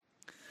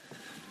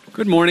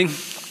Good morning.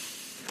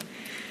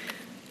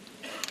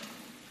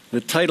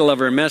 The title of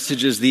our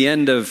message is The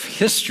End of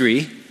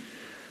History.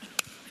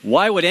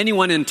 Why would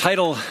anyone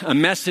entitle a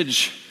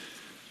message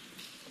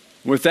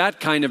with that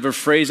kind of a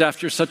phrase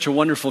after such a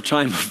wonderful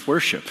time of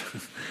worship?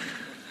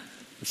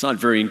 It's not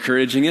very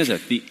encouraging, is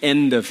it? The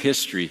end of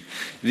history.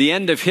 The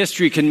end of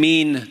history can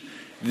mean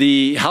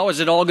how is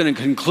it all going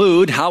to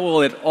conclude? How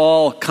will it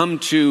all come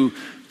to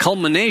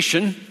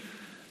culmination?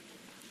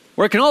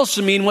 Or it can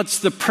also mean, what's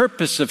the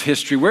purpose of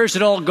history? Where's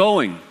it all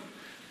going?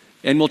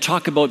 And we'll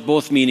talk about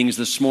both meanings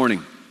this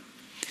morning.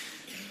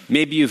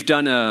 Maybe you've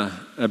done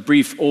a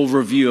brief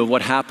overview of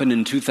what happened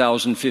in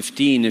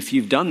 2015. If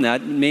you've done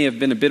that, it may have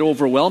been a bit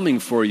overwhelming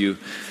for you.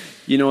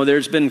 You know,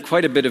 there's been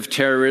quite a bit of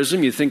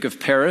terrorism. You think of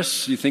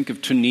Paris, you think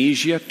of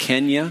Tunisia,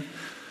 Kenya,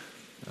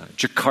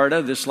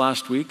 Jakarta this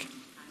last week.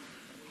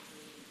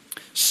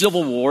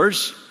 Civil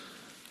wars,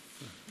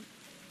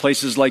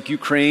 places like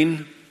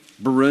Ukraine,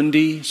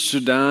 Burundi,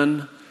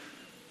 Sudan,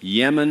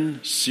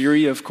 Yemen,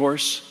 Syria, of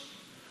course.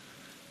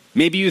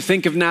 Maybe you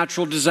think of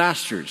natural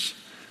disasters.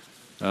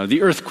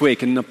 The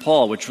earthquake in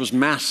Nepal, which was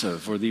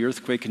massive, or the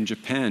earthquake in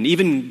Japan.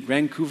 Even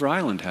Vancouver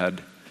Island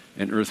had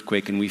an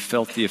earthquake, and we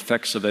felt the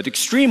effects of it.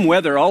 Extreme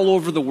weather all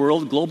over the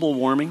world, global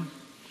warming.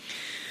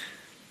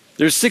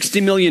 There's 60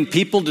 million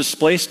people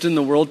displaced in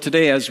the world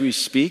today as we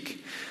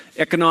speak.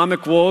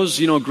 Economic woes,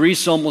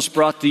 Greece almost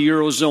brought the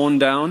Eurozone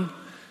down.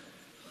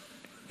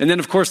 And then,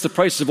 of course, the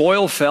price of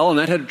oil fell, and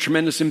that had a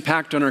tremendous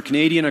impact on our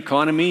Canadian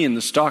economy, and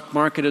the stock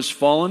market has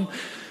fallen.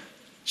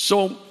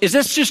 So, is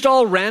this just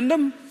all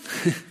random?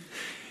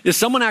 Is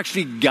someone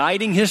actually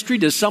guiding history?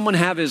 Does someone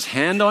have his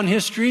hand on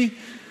history?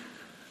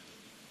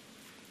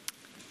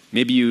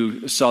 Maybe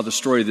you saw the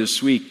story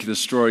this week, the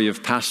story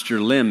of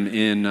Pastor Lim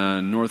in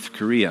North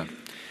Korea.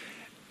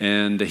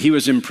 And he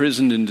was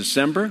imprisoned in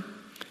December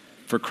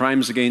for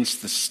crimes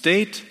against the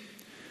state.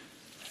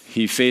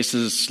 He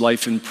faces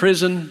life in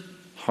prison,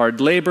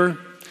 hard labor.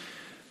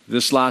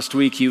 This last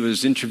week he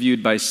was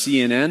interviewed by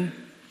CNN,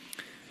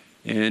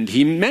 and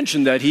he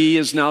mentioned that he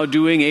is now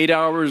doing 8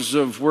 hours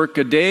of work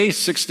a day,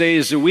 6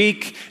 days a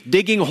week,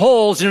 digging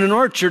holes in an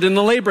orchard in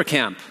the labor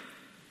camp.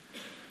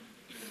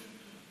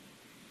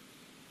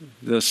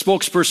 The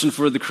spokesperson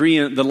for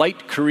the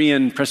Light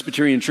Korean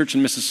Presbyterian Church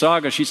in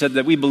Mississauga, she said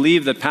that we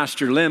believe that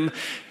Pastor Lim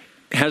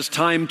has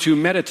time to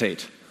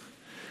meditate,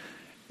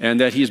 and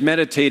that he's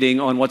meditating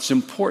on what's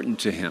important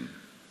to him.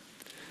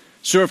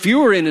 So if you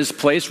were in his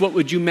place, what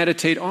would you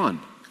meditate on?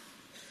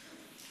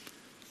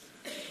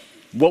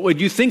 What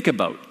would you think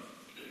about?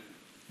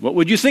 What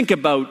would you think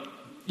about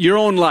your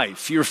own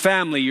life, your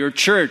family, your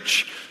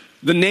church,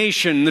 the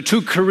nation, the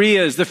two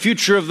Koreas, the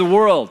future of the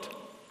world?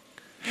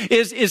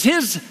 Is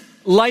his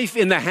life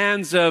in the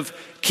hands of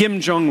Kim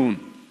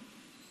Jong-un?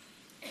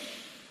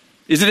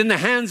 Is it in the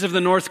hands of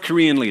the North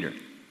Korean leader?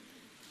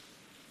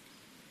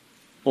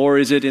 Or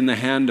is it in the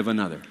hand of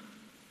another?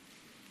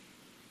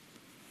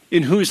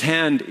 In whose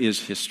hand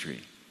is history?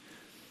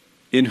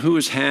 In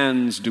whose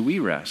hands do we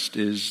rest?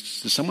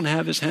 Does someone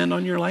have his hand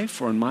on your life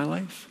or on my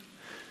life?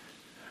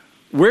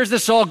 Where's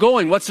this all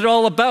going? What's it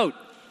all about?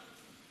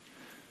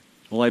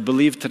 Well, I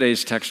believe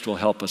today's text will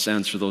help us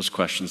answer those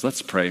questions.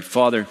 Let's pray.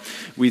 Father,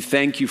 we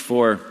thank you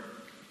for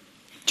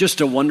just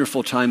a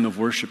wonderful time of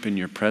worship in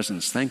your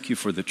presence. Thank you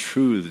for the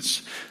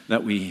truths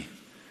that we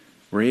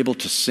were able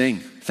to sing.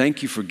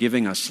 Thank you for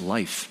giving us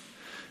life.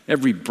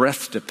 Every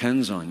breath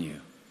depends on you.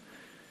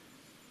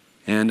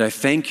 And I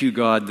thank you,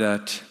 God,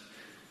 that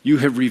you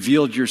have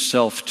revealed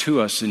yourself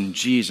to us in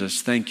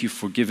Jesus. Thank you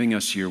for giving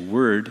us your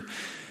word.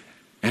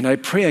 And I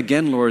pray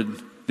again, Lord,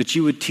 that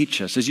you would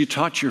teach us. As you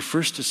taught your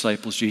first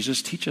disciples,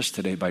 Jesus, teach us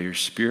today by your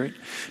Spirit.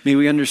 May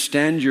we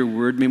understand your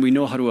word. May we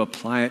know how to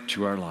apply it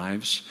to our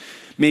lives.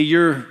 May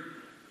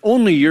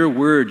only your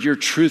word, your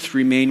truth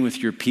remain with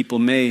your people.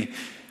 May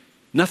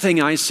nothing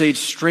I say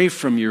stray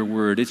from your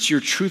word. It's your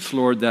truth,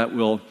 Lord, that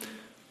will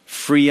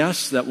free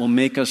us, that will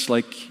make us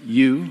like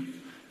you.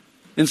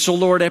 And so,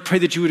 Lord, I pray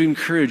that you would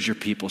encourage your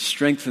people,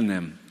 strengthen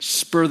them,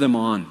 spur them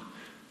on.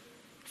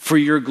 For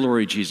your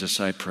glory, Jesus,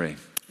 I pray.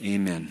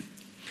 Amen.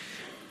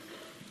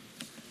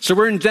 So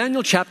we're in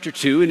Daniel chapter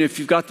 2, and if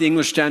you've got the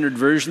English Standard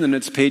Version, then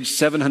it's page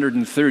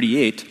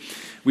 738.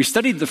 We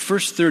studied the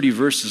first 30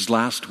 verses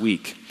last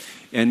week,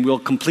 and we'll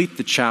complete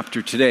the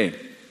chapter today,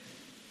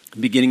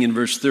 beginning in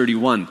verse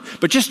 31.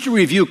 But just to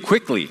review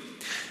quickly,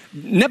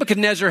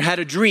 Nebuchadnezzar had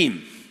a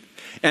dream,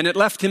 and it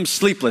left him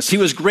sleepless. He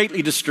was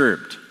greatly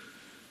disturbed.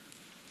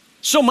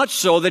 So much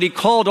so that he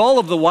called all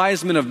of the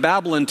wise men of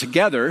Babylon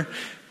together,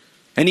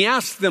 and he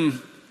asked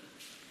them,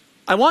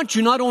 I want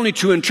you not only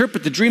to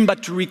interpret the dream,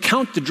 but to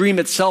recount the dream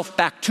itself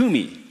back to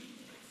me.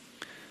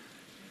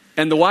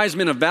 And the wise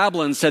men of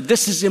Babylon said,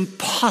 this is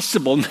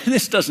impossible.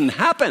 This doesn't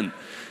happen.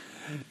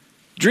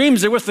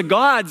 Dreams are with the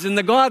gods, and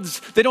the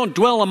gods, they don't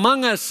dwell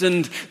among us,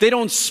 and they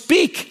don't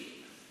speak.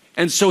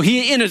 And so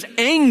he, in his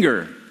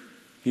anger,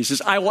 he says,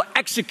 I will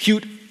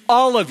execute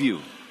all of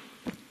you.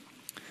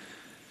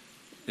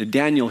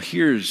 Daniel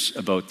hears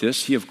about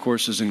this. He, of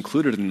course, is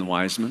included in the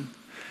wise men.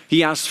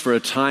 He asks for a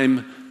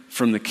time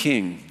from the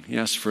king. He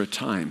asks for a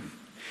time.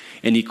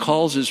 And he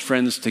calls his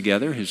friends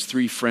together, his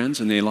 3 friends,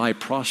 and they lie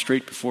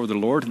prostrate before the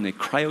Lord, and they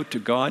cry out to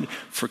God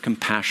for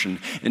compassion.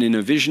 And in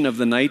a vision of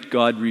the night,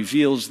 God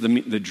reveals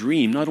the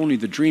dream, not only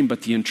the dream,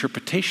 but the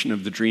interpretation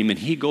of the dream. And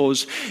he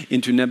goes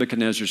into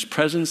Nebuchadnezzar's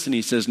presence, and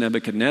he says,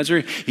 Nebuchadnezzar,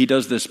 he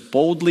does this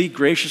boldly,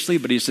 graciously,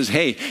 but he says,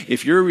 hey,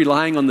 if you're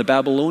relying on the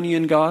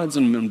Babylonian gods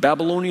and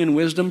Babylonian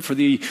wisdom for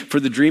the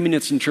dream and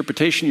its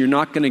interpretation, you're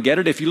not going to get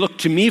it. If you look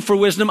to me for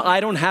wisdom, I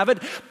don't have it,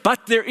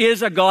 but there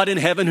is a God in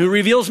heaven who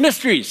reveals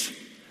mysteries.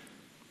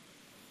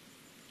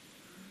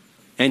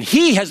 And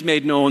he has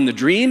made known the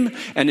dream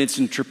and its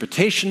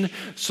interpretation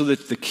so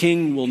that the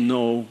king will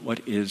know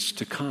what is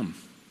to come.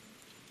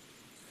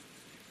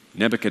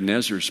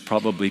 Nebuchadnezzar is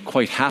probably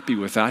quite happy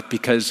with that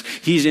because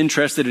he's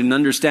interested in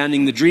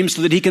understanding the dream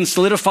so that he can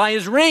solidify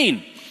his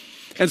reign.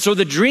 And so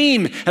the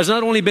dream has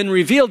not only been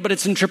revealed, but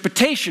its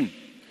interpretation.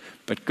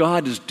 But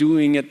God is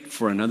doing it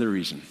for another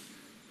reason.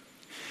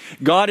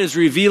 God is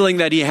revealing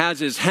that he has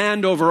his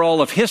hand over all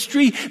of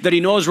history, that he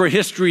knows where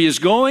history is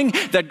going,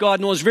 that God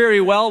knows very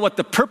well what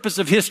the purpose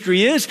of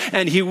history is,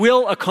 and he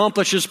will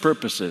accomplish his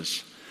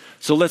purposes.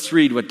 So let's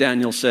read what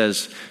Daniel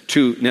says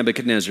to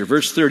Nebuchadnezzar.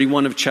 Verse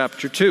 31 of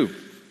chapter 2.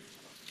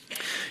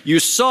 You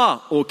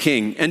saw, O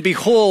king, and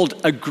behold,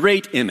 a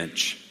great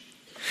image.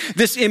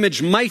 This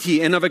image,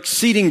 mighty and of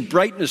exceeding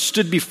brightness,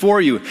 stood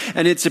before you,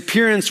 and its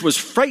appearance was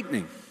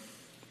frightening.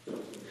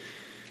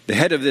 The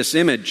head of this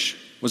image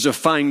was of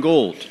fine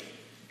gold,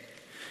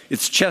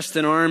 its chest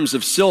and arms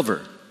of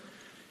silver,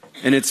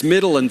 and its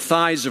middle and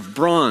thighs of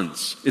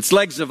bronze, its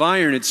legs of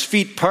iron, its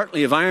feet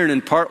partly of iron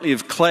and partly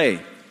of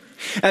clay.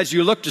 As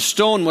you looked, a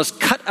stone was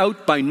cut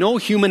out by no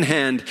human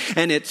hand,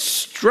 and it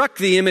struck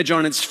the image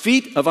on its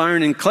feet of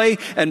iron and clay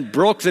and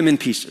broke them in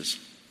pieces.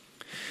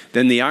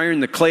 Then the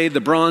iron, the clay,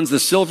 the bronze, the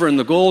silver, and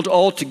the gold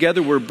all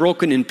together were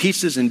broken in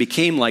pieces and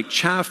became like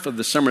chaff of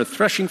the summer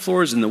threshing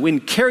floors, and the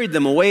wind carried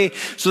them away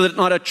so that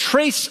not a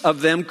trace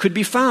of them could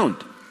be found.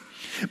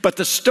 But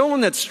the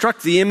stone that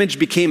struck the image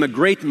became a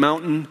great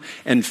mountain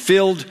and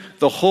filled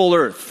the whole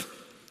earth.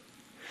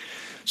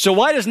 So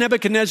why does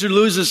Nebuchadnezzar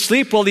lose his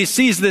sleep? Well, he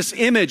sees this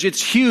image.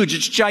 It's huge,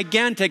 it's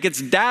gigantic, it's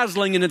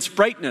dazzling in its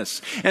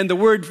brightness. And the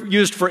word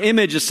used for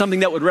image is something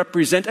that would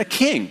represent a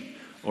king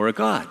or a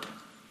god.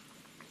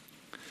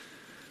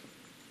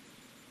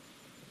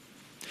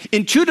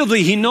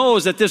 Intuitively, he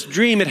knows that this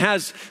dream, it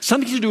has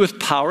something to do with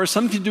power,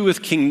 something to do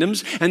with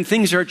kingdoms, and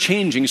things are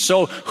changing.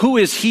 So who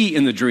is he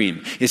in the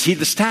dream? Is he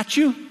the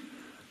statue?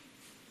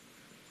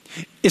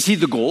 Is he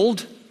the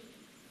gold?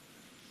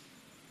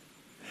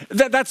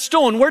 That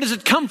stone, where does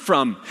it come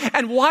from?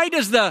 And why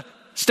does the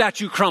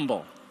statue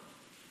crumble?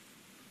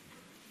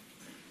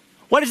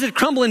 Why does it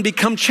crumble and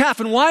become chaff?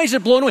 And why is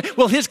it blown away?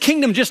 Will his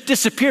kingdom just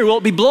disappear? Will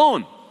it be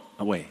blown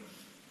away?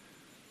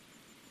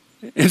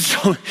 And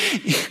so,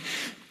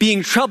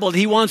 being troubled,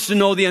 he wants to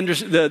know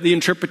the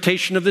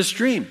interpretation of this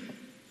dream.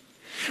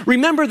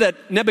 Remember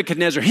that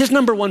Nebuchadnezzar, his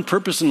number one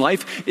purpose in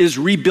life is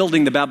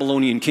rebuilding the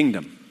Babylonian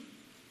kingdom.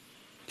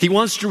 He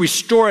wants to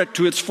restore it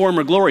to its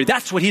former glory.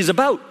 That's what he's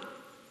about.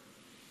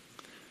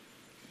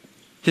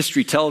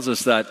 History tells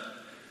us that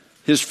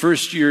his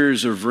first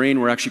years of reign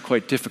were actually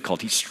quite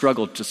difficult. He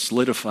struggled to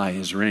solidify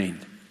his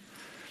reign.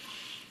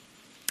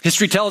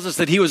 History tells us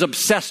that he was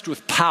obsessed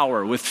with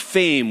power, with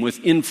fame, with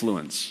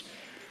influence.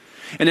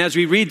 And as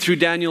we read through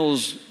Daniel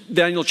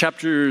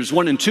chapters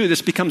 1 and 2,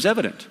 this becomes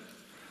evident.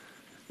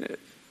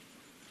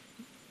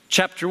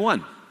 Chapter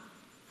 1,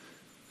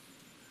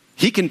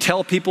 he can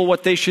tell people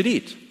what they should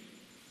eat.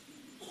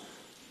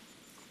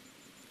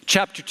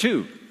 Chapter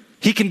 2,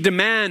 he can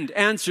demand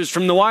answers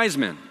from the wise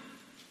men.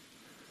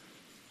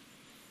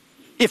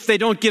 If they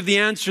don't give the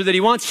answer that he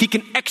wants, he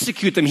can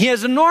execute them. He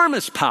has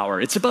enormous power.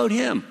 It's about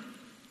him.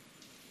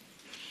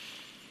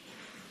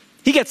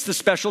 He gets the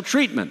special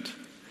treatment.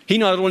 He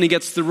not only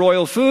gets the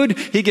royal food,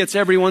 he gets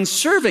everyone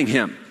serving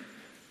him.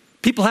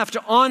 People have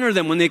to honor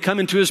them when they come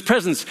into his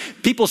presence.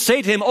 People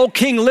say to him, "O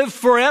king, live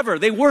forever."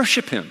 They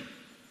worship him.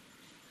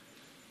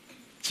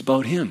 It's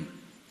about him,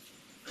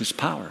 his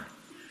power.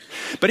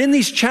 But in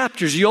these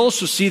chapters, you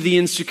also see the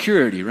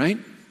insecurity, right?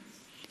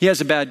 He has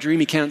a bad dream,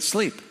 he can't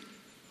sleep.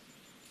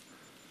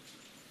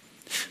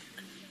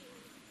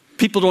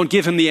 People don't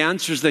give him the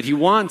answers that he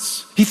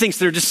wants. He thinks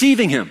they're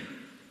deceiving him.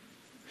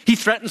 He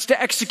threatens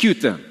to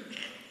execute them.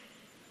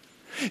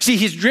 See,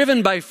 he's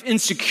driven by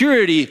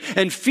insecurity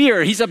and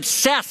fear. He's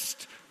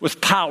obsessed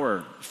with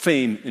power,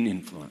 fame, and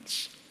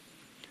influence.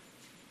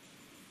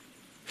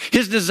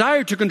 His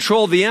desire to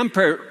control the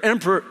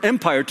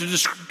empire, to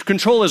just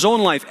control his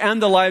own life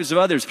and the lives of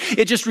others,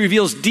 it just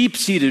reveals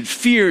deep-seated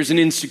fears and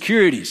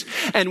insecurities.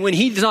 And when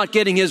he's not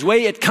getting his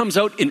way, it comes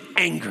out in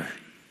anger.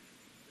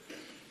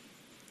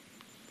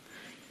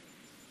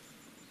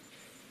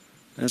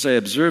 As I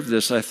observed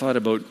this, I thought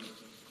about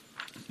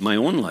my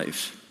own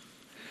life.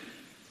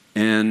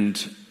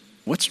 And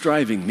what's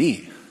driving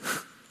me?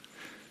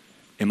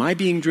 Am I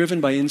being driven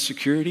by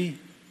insecurity,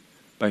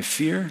 by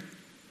fear?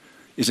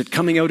 Is it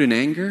coming out in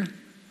anger?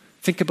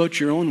 Think about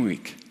your own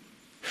week.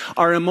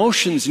 Our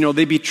emotions,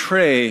 they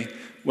betray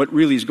what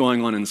really is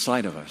going on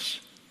inside of us.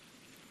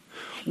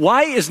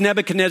 Why is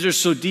Nebuchadnezzar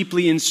so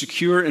deeply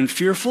insecure and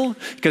fearful?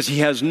 Because he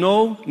has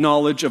no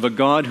knowledge of a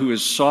God who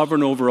is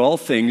sovereign over all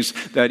things,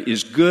 that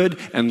is good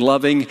and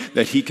loving,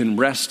 that he can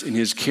rest in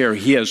his care.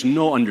 He has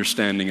no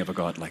understanding of a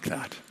God like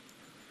that.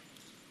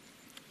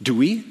 Do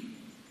we?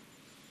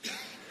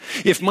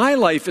 If my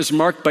life is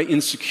marked by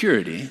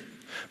insecurity,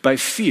 by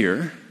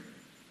fear,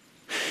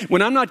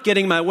 when I'm not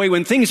getting my way,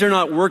 when things are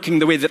not working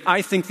the way that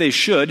I think they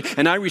should,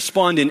 and I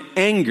respond in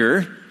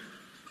anger,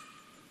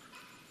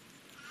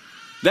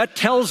 that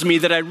tells me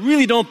that I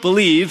really don't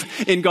believe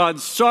in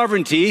God's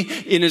sovereignty,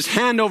 in his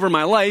hand over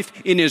my life,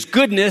 in his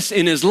goodness,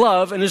 in his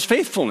love, and his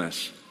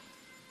faithfulness.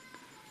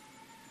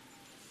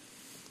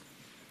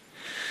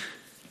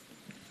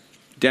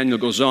 Daniel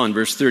goes on,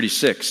 verse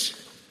 36.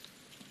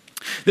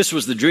 This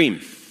was the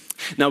dream.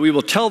 Now we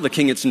will tell the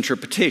king its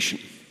interpretation.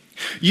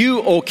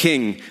 You, O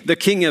king, the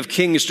king of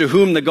kings, to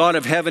whom the God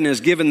of heaven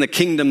has given the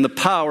kingdom, the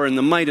power, and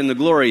the might, and the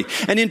glory,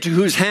 and into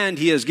whose hand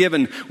he has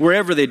given,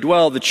 wherever they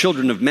dwell, the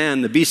children of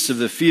man, the beasts of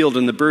the field,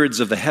 and the birds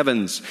of the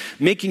heavens,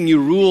 making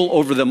you rule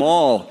over them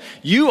all.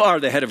 You are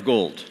the head of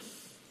gold.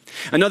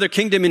 Another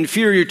kingdom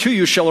inferior to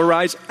you shall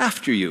arise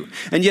after you,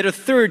 and yet a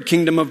third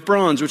kingdom of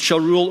bronze, which shall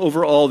rule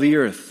over all the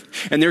earth.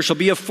 And there shall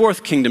be a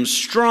fourth kingdom,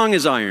 strong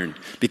as iron,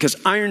 because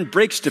iron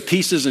breaks to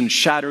pieces and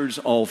shatters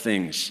all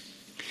things.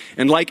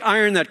 And like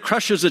iron that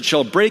crushes, it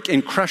shall break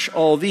and crush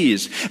all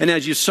these. And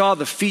as you saw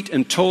the feet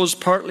and toes,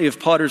 partly of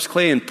potter's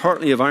clay and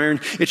partly of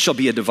iron, it shall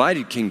be a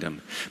divided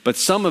kingdom. But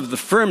some of the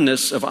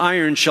firmness of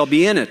iron shall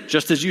be in it,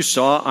 just as you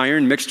saw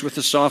iron mixed with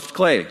the soft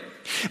clay.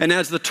 And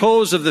as the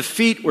toes of the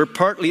feet were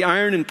partly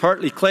iron and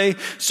partly clay,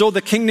 so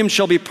the kingdom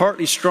shall be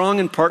partly strong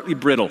and partly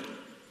brittle.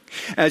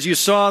 As you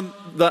saw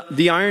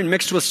the iron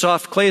mixed with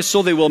soft clay,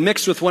 so they will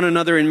mix with one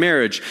another in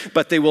marriage,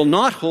 but they will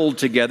not hold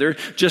together,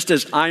 just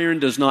as iron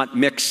does not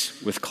mix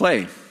with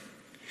clay.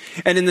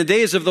 And in the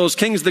days of those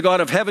kings, the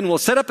God of heaven will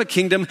set up a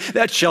kingdom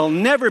that shall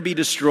never be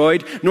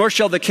destroyed, nor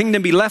shall the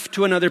kingdom be left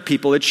to another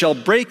people. It shall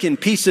break in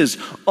pieces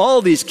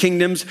all these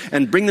kingdoms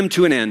and bring them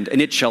to an end, and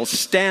it shall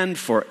stand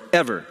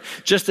forever.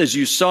 Just as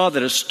you saw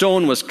that a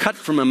stone was cut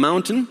from a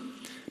mountain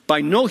by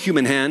no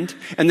human hand,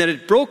 and that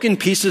it broke in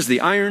pieces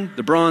the iron,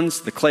 the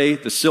bronze, the clay,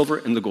 the silver,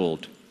 and the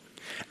gold.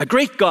 A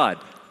great God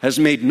has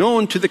made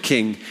known to the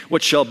king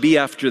what shall be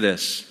after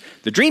this.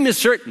 The dream is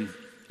certain,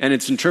 and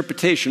its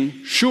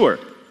interpretation sure.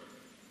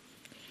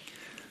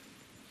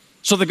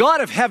 So the God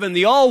of heaven,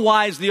 the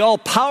all-wise, the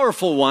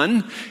all-powerful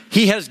one,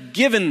 he has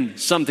given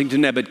something to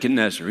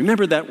Nebuchadnezzar.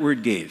 Remember that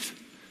word gave.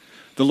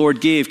 The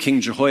Lord gave King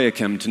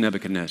Jehoiakim to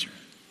Nebuchadnezzar.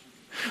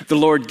 The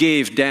Lord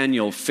gave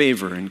Daniel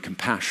favor and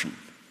compassion.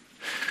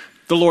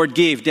 The Lord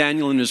gave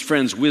Daniel and his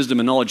friends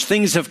wisdom and knowledge.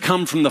 Things have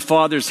come from the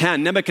Father's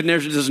hand.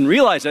 Nebuchadnezzar doesn't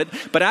realize it,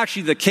 but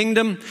actually the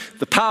kingdom,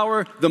 the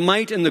power, the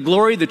might, and the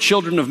glory, the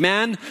children of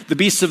man, the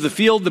beasts of the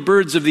field, the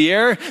birds of the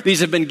air,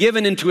 these have been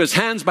given into his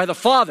hands by the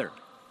Father.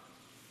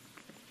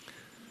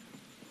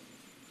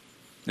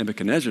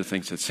 Nebuchadnezzar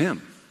thinks it's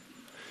him.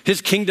 His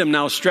kingdom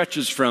now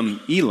stretches from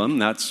Elam,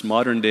 that's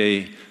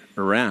modern-day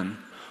Iran,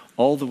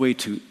 all the way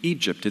to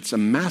Egypt. It's a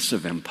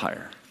massive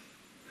empire.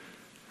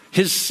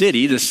 His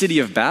city, the city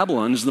of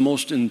Babylon, is the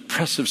most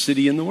impressive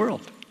city in the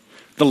world.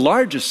 The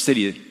largest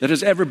city that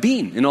has ever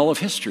been in all of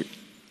history.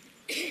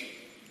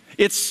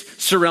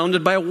 It's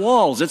surrounded by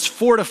walls. It's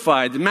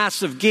fortified,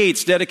 massive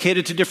gates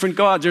dedicated to different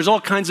gods. There's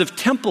all kinds of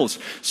temples,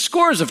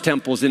 scores of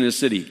temples in his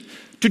city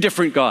to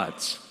different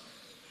gods.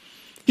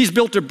 He's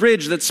built a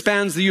bridge that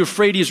spans the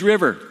Euphrates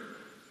River.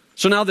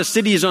 So now the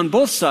city is on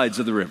both sides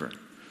of the river.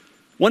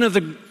 One of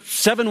the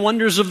 7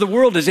 wonders of the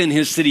world is in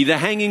his city, the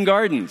Hanging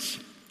Gardens.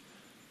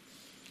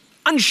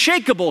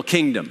 Unshakable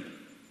kingdom.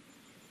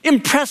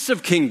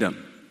 Impressive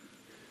kingdom.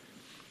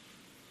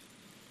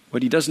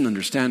 What he doesn't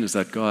understand is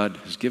that God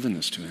has given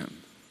this to him.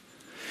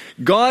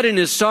 God in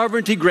his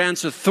sovereignty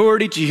grants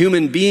authority to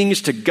human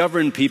beings to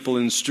govern people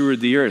and steward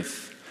the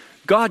earth.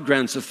 God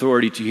grants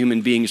authority to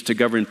human beings to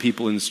govern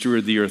people and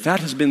steward the earth. That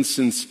has been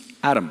since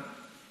Adam.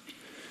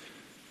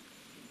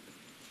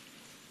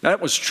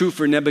 That was true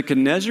for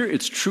Nebuchadnezzar.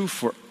 It's true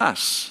for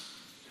us.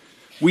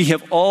 We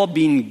have all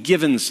been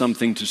given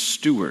something to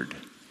steward,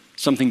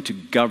 something to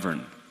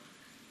govern.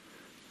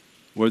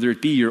 Whether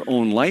it be your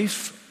own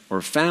life,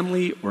 or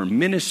family, or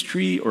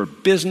ministry, or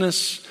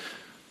business,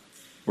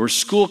 or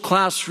school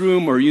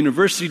classroom, or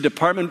university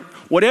department,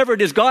 whatever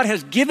it is, God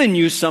has given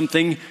you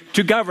something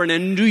to govern.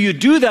 And do you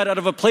do that out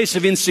of a place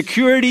of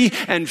insecurity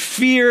and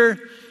fear?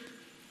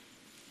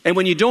 And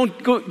when you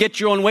don't get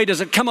your own way, does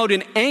it come out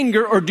in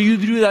anger, or do you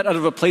do that out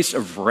of a place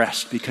of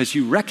rest because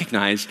you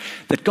recognize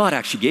that God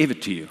actually gave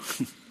it to you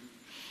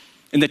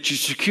and that you're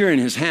secure in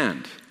his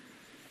hand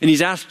and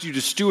he's asked you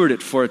to steward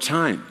it for a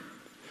time?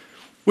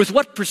 With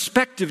what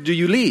perspective do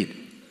you lead?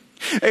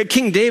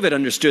 King David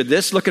understood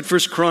this. Look at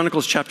 1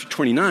 Chronicles chapter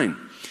 29,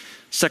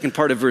 second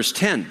part of verse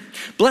 10.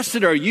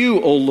 Blessed are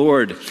you, O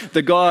Lord,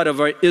 the God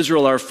of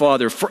Israel our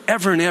Father,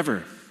 forever and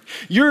ever.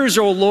 Yours,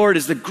 O Lord,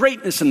 is the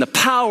greatness and the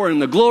power and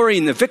the glory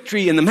and the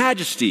victory and the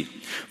majesty.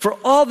 For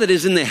all that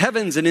is in the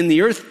heavens and in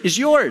the earth is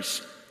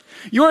yours.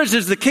 Yours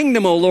is the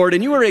kingdom, O Lord,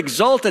 and you are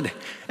exalted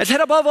as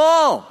head above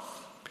all.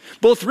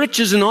 Both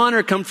riches and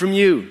honor come from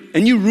you,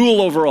 and you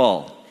rule over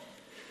all.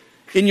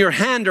 In your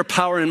hand are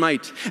power and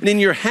might, and in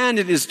your hand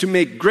it is to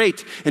make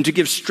great and to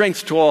give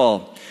strength to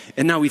all.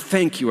 And now we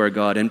thank you, our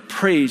God, and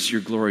praise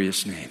your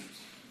glorious name.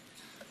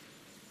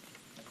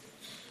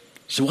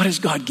 So what has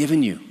God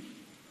given you?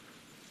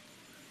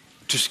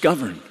 To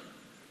govern,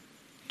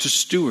 to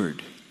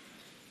steward.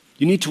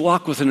 You need to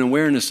walk with an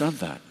awareness of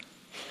that.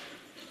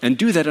 And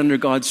do that under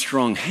God's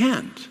strong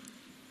hand.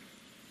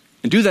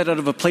 And do that out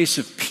of a place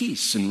of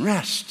peace and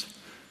rest,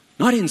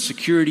 not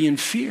insecurity and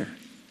fear.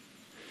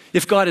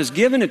 If God has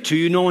given it to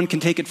you, no one can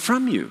take it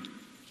from you.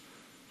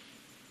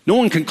 No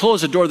one can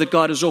close a door that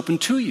God has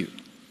opened to you.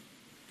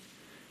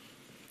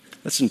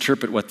 Let's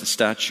interpret what the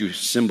statue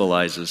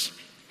symbolizes.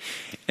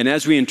 And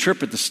as we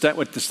interpret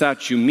what the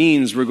statue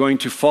means, we're going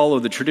to follow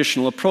the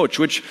traditional approach,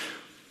 which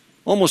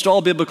almost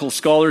all biblical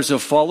scholars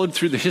have followed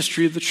through the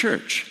history of the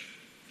church.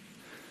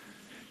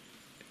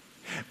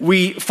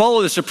 We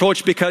follow this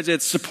approach because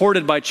it's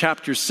supported by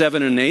chapters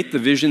 7 and 8, the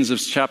visions of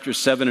chapters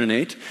 7 and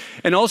 8,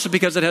 and also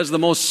because it has the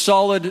most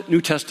solid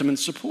New Testament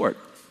support.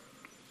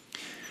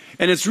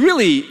 And it's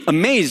really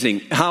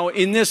amazing how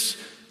in this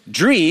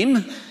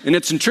dream, in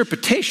its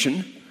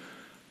interpretation,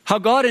 how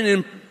God,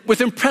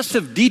 with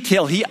impressive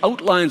detail, he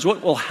outlines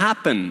what will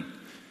happen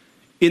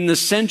in the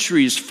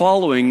centuries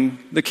following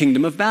the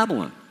kingdom of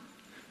Babylon.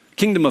 The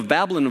kingdom of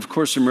Babylon, of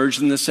course,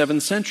 emerged in the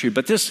 7th century,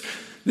 but this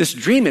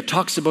dream, it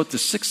talks about the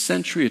 6th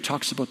century, it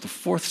talks about the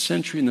 4th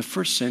century and the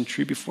 1st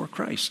century before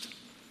Christ.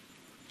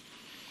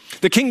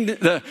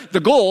 The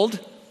gold,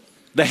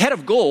 the head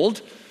of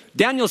gold,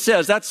 Daniel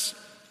says, that's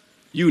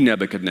you,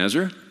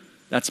 Nebuchadnezzar.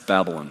 That's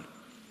Babylon,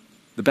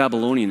 the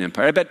Babylonian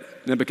Empire. I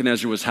bet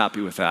Nebuchadnezzar was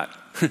happy with that.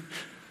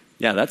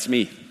 Yeah, that's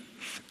me.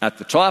 At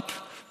the top,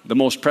 the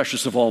most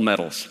precious of all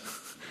metals.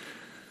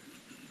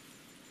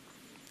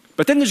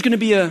 But then there's going to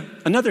be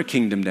another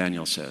kingdom,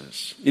 Daniel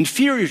says,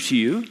 inferior to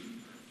you,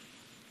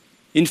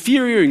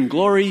 inferior in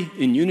glory,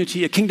 in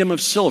unity, a kingdom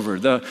of silver,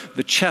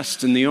 the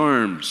chest and the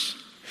arms.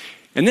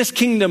 And this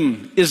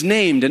kingdom is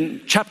named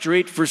in chapter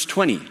 8, verse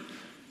 20.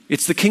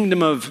 It's the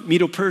kingdom of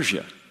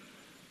Medo-Persia.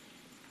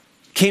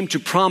 Came to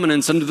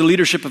prominence under the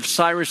leadership of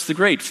Cyrus the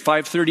Great,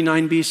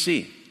 539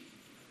 BC.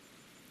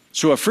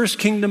 So a first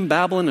kingdom,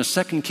 Babylon, a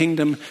second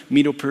kingdom,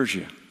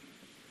 Medo-Persia.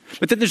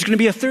 But then there's going to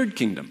be a third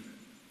kingdom.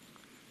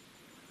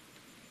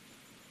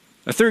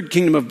 A third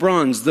kingdom of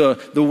bronze, the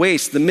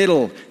waist, the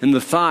middle, and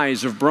the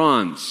thighs of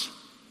bronze.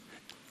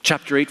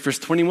 Chapter 8, verse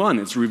 21,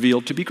 it's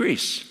revealed to be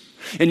Greece.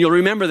 And you'll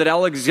remember that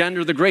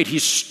Alexander the Great, he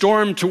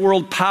stormed to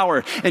world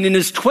power. And in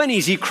his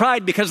 20s, he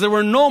cried because there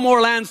were no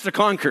more lands to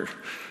conquer.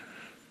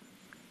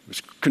 He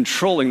was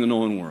controlling the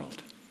known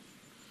world.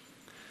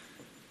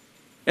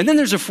 And then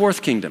there's a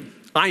fourth kingdom,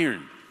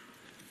 iron.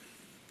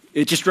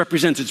 It just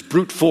represents its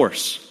brute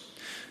force.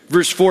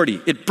 Verse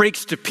 40, it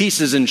breaks to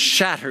pieces and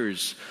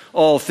shatters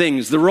all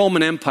things, the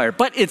Roman Empire.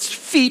 But its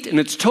feet and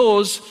its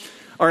toes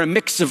are a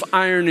mix of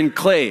iron and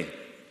clay.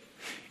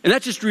 And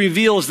that just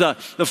reveals the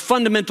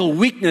fundamental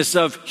weakness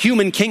of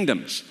human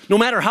kingdoms. No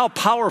matter how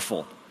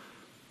powerful,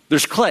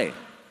 there's clay.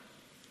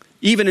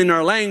 Even in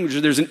our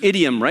language, there's an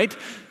idiom, right?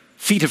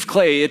 Feet of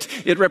clay.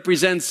 It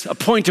represents a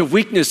point of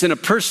weakness in a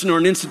person or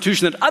an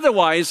institution that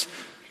otherwise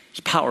is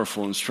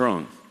powerful and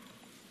strong.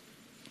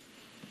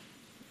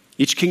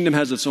 Each kingdom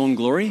has its own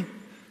glory.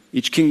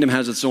 Each kingdom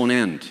has its own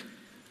end.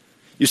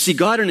 You see,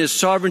 God in his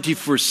sovereignty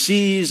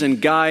foresees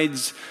and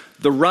guides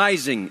the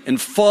rising and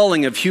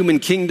falling of human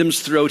kingdoms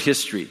throughout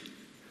history.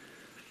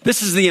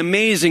 This is the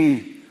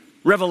amazing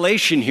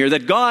revelation here,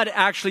 that God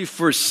actually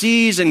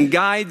foresees and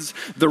guides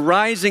the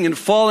rising and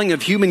falling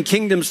of human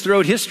kingdoms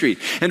throughout history.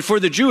 And for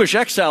the Jewish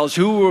exiles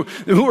who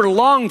were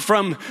long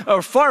from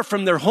or far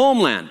from their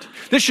homeland,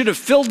 this should have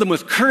filled them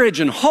with courage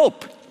and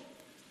hope.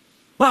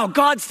 Wow,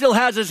 God still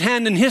has his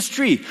hand in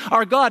history.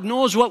 Our God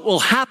knows what will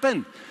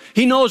happen.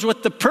 He knows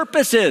what the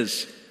purpose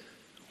is.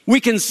 We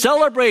can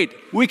celebrate.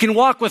 We can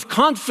walk with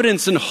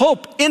confidence and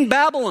hope in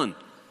Babylon.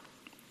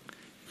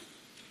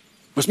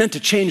 It was meant to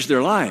change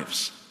their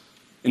lives,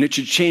 and it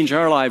should change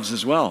our lives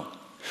as well.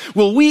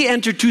 Will we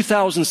enter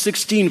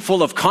 2016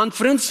 full of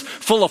confidence,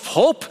 full of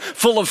hope,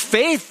 full of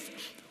faith,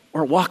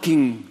 or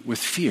walking with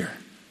fear,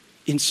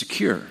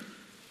 insecure,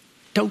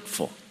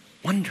 doubtful,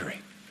 wondering?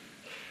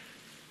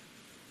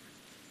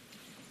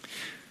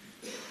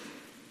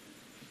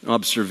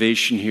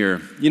 Observation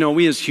here. You know,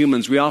 we as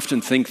humans, we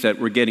often think that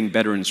we're getting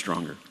better and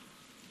stronger.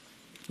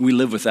 We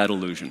live with that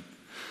illusion.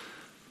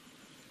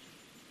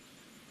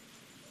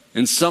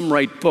 And some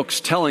write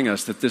books telling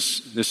us that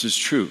this is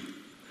true.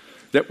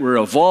 That we're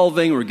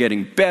evolving, we're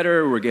getting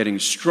better, we're getting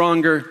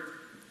stronger.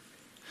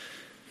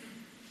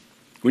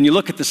 When you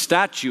look at the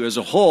statue as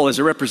a whole, as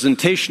a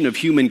representation of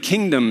human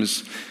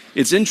kingdoms,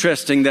 it's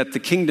interesting that the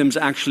kingdoms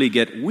actually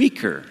get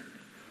weaker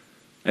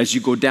as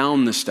you go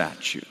down the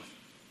statue.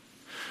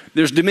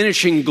 There's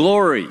diminishing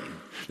glory,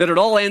 that it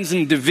all ends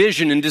in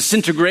division and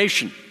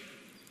disintegration.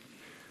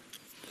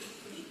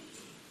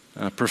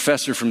 A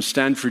professor from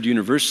Stanford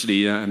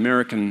University, an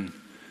American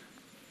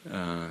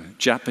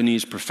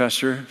Japanese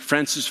professor,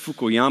 Francis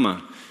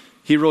Fukuyama.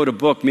 He wrote a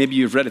book, maybe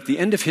you've read it, The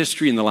End of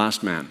History and the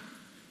Last Man.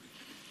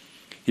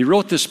 He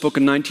wrote this book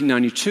in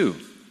 1992.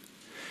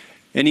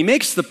 And he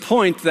makes the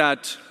point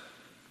that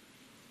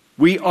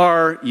we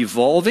are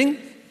evolving,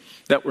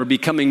 that we're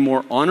becoming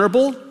more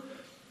honorable,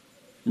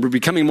 we're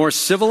becoming more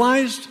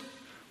civilized,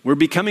 we're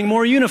becoming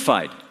more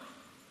unified.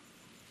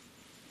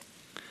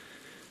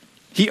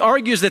 He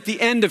argues that the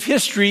end of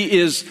history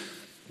is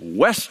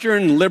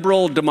Western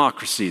liberal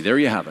democracy. There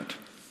you have it.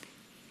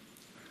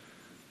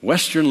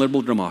 Western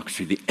liberal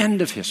democracy, the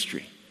end of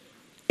history,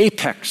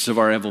 apex of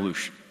our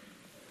evolution.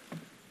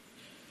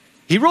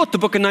 He wrote the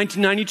book in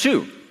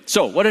 1992.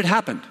 So, what had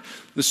happened?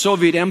 The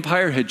Soviet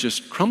Empire had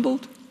just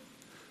crumbled.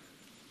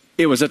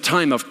 It was a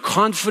time of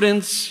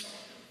confidence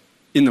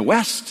in the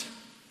West,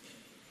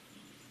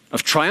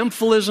 of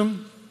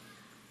triumphalism.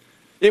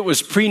 It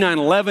was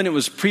pre-9/11, it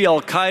was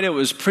pre-Al-Qaeda, it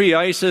was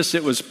pre-ISIS,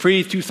 it was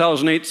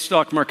pre-2008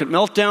 stock market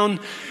meltdown.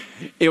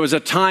 It was a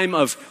time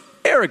of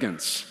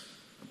arrogance.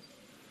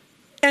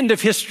 End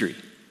of history,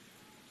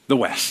 the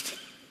West.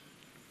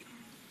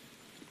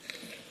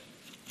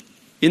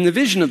 In the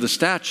vision of the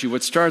statue,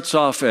 what starts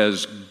off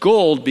as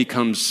gold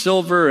becomes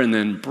silver, and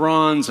then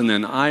bronze, and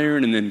then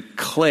iron, and then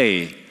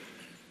clay,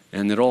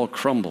 and it all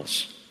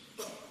crumbles.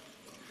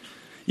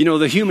 You know,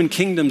 the human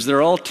kingdoms,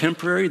 they're all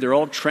temporary, they're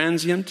all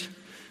transient,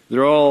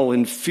 they're all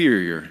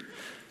inferior.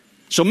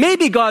 So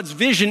maybe God's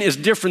vision is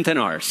different than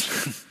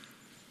ours.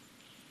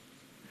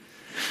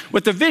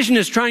 What the vision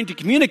is trying to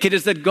communicate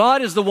is that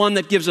God is the one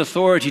that gives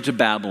authority to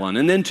Babylon,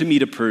 and then to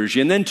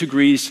Medo-Persia, and then to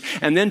Greece,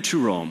 and then to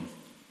Rome.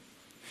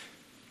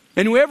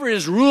 And whoever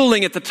is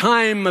ruling at the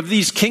time of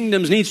these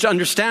kingdoms needs to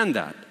understand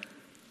that.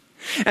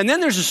 And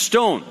then there's a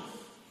stone.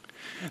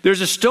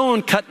 There's a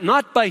stone cut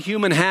not by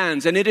human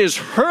hands, and it is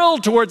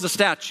hurled towards the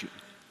statue.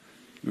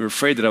 You were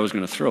afraid that I was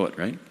going to throw it,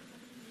 right?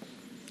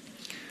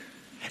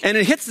 And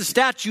it hits the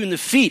statue in the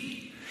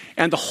feet,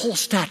 and the whole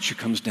statue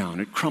comes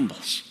down. It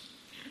crumbles.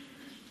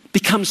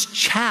 Becomes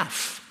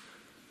chaff,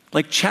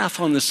 like chaff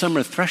on the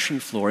summer threshing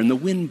floor, and the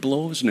wind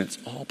blows, and it's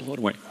all blown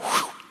away.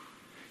 Whew.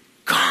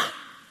 Gone.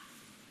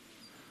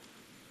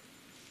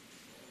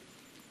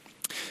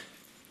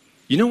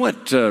 You know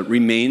what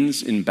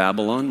remains in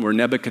Babylon, where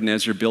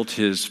Nebuchadnezzar built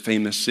his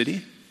famous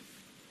city?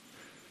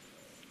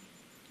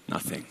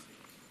 Nothing.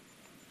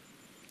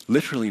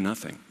 Literally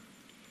nothing.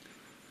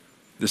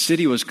 The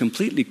city was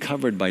completely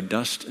covered by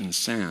dust and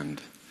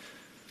sand.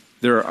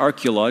 There are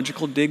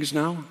archaeological digs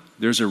now.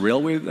 There's a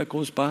railway that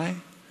goes by,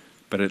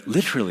 but it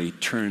literally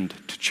turned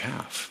to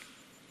chaff.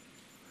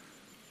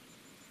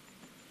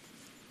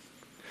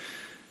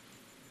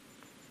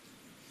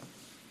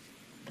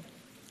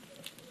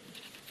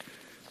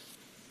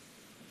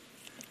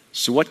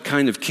 So what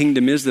kind of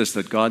kingdom is this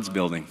that God's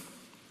building?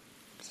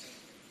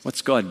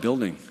 What's God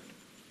building?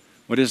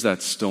 What is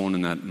that stone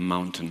and that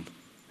mountain?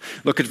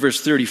 Look at verse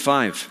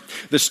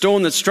 35. The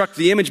stone that struck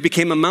the image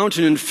became a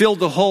mountain and filled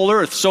the whole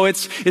earth. So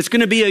it's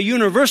going to be a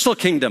universal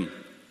kingdom.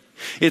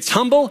 It's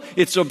humble,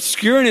 it's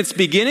obscure in its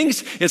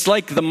beginnings. It's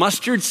like the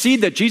mustard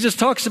seed that Jesus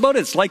talks about.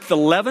 It's like the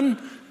leaven.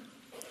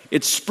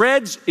 It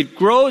spreads, it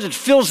grows, it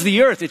fills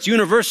the earth. It's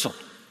universal.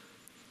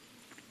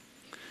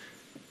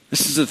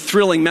 This is a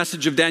thrilling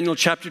message of Daniel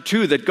chapter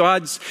 2, that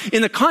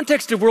in the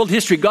context of world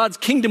history, God's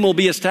kingdom will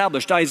be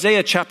established.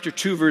 Isaiah chapter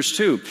 2, verse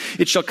 2.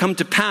 It shall come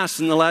to pass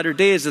in the latter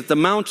days that the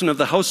mountain of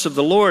the house of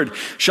the Lord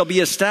shall be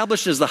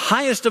established as the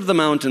highest of the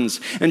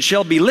mountains, and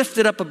shall be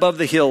lifted up above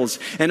the hills,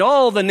 and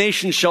all the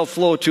nations shall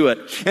flow to it.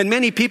 And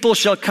many people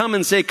shall come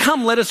and say,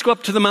 Come, let us go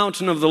up to the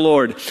mountain of the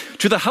Lord,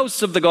 to the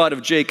house of the God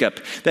of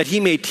Jacob, that he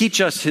may teach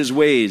us his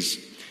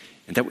ways,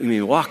 and that we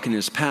may walk in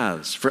his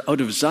paths. For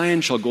out of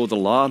Zion shall go the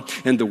law,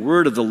 and the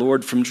word of the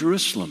Lord from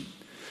Jerusalem.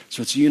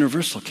 So it's a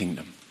universal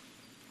kingdom.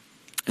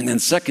 And then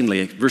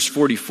secondly, verse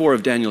 44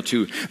 of Daniel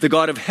 2, the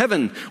God of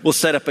heaven will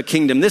set up a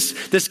kingdom.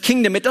 This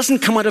kingdom, it doesn't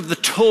come out of the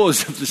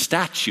toes of the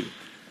statue.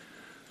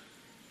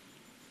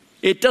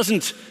 It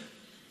doesn't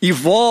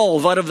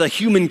evolve out of the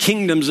human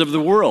kingdoms of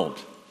the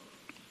world.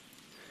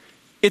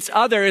 It's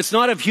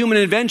not of human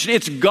invention,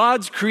 it's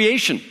God's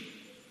creation.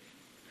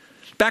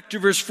 Back to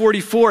verse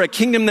 44, a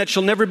kingdom that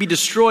shall never be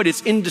destroyed.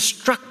 It's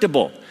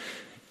indestructible.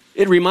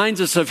 It reminds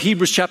us of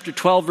Hebrews chapter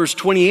 12, verse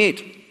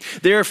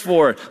 28.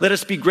 Therefore, let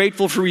us be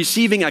grateful for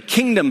receiving a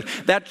kingdom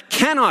that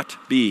cannot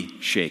be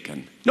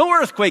shaken. No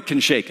earthquake can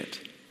shake it.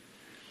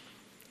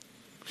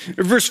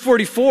 Verse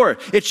 44,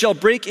 it shall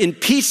break in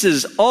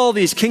pieces all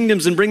these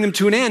kingdoms and bring them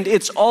to an end.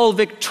 It's all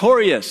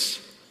victorious.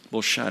 It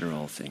will shatter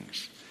all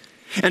things.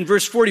 And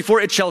verse 44,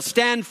 it shall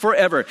stand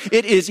forever.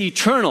 It is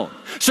eternal.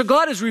 So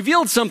God has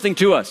revealed something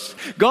to us.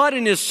 God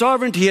in his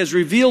sovereignty has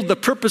revealed the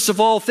purpose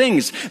of all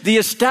things, the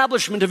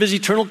establishment of his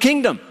eternal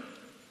kingdom.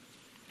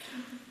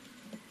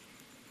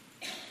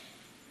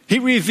 He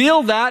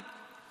revealed that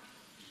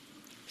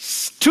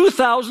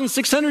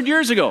 2,600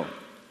 years ago.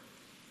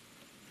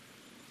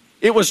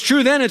 It was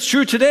true then, it's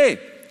true today.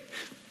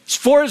 It's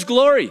for his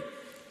glory.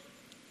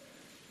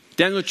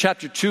 Daniel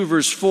chapter 2,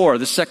 verse 4,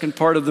 the second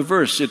part of the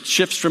verse, it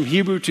shifts from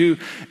Hebrew to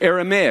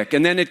Aramaic.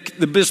 And then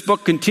this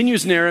book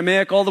continues in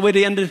Aramaic all the way to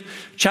the end of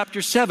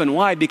chapter 7.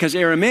 Why? Because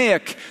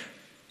Aramaic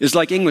is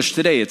like English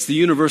today. It's the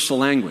universal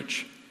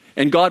language.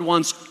 And God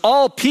wants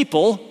all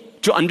people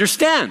to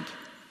understand.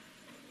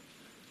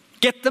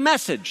 Get the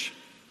message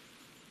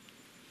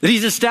that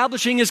he's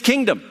establishing his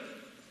kingdom.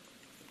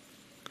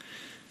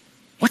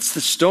 What's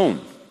the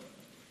stone?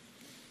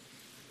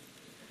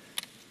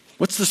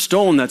 What's the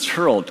stone that's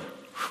hurled?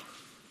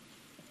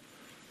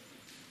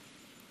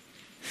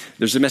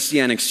 There's a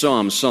messianic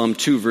psalm, Psalm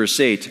 2, verse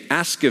 8.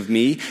 Ask of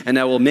me, and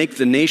I will make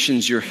the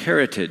nations your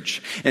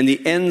heritage, and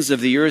the ends of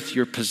the earth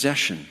your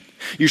possession.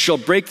 You shall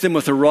break them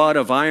with a rod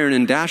of iron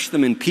and dash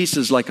them in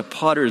pieces like a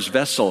potter's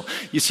vessel.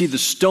 You see, the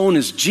stone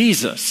is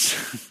Jesus.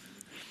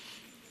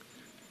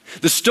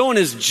 The stone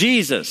is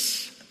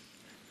Jesus.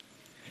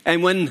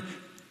 And when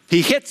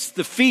he hits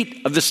the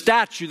feet of the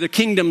statue, the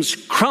kingdoms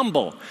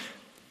crumble.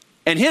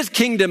 And his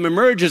kingdom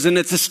emerges, and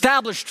it's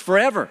established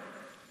forever.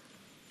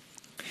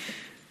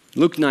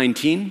 Luke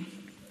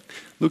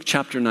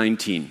chapter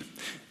 19.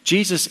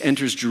 Jesus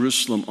enters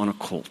Jerusalem on a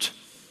colt.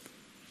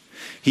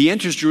 He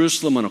enters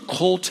Jerusalem on a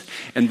colt,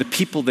 and the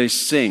people, they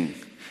sing.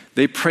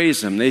 They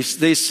praise him. They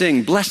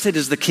sing, "Blessed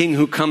is the King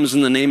who comes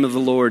in the name of the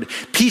Lord.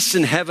 Peace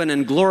in heaven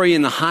and glory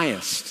in the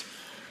highest."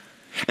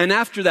 And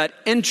after that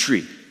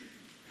entry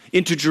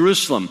into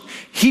Jerusalem,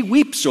 he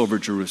weeps over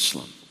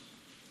Jerusalem.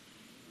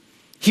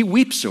 He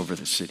weeps over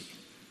the city.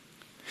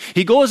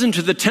 He goes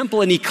into the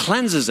temple and he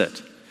cleanses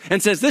it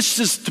and says, "This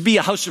is to be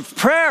a house of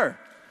prayer.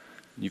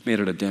 You've made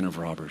it a den of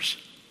robbers."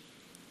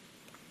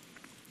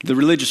 The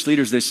religious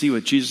leaders, they see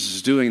what Jesus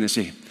is doing, and they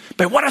say,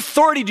 "By what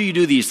authority do you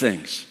do these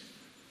things?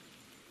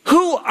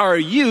 Who are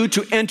you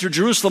to enter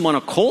Jerusalem on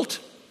a colt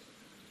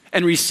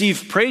and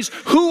receive praise?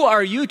 Who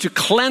are you to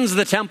cleanse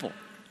the temple?"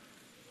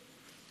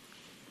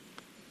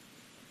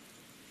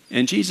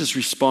 And Jesus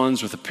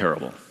responds with a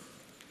parable.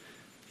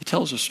 He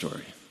tells a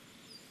story.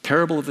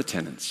 Parable of the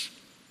tenants.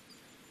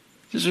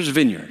 There's a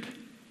vineyard.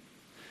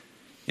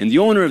 And the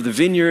owner of the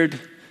vineyard,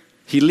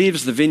 he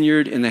leaves the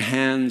vineyard in the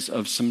hands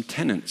of some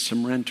tenants,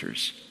 some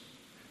renters.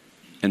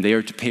 And they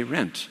are to pay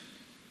rent,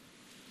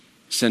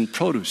 send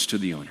produce to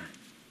the owner.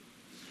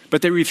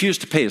 But they refuse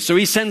to pay. So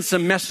he sends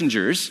some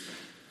messengers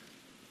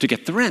to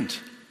get the rent.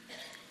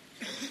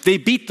 They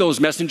beat those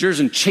messengers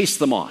and chase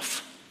them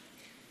off.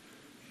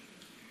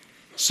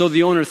 So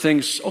the owner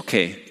thinks,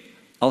 okay,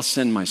 I'll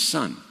send my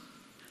son.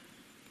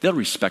 They'll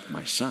respect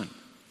my son.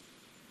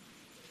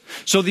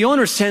 So the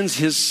owner sends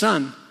his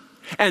son,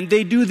 and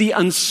they do the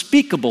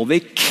unspeakable. They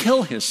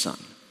kill his son.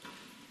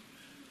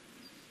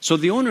 So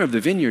the owner of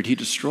the vineyard, he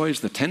destroys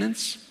the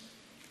tenants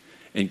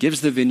and gives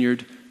the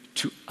vineyard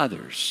to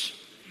others.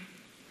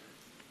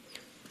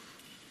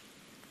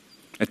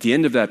 At the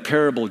end of that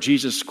parable,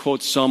 Jesus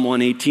quotes Psalm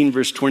 118,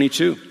 verse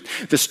 22.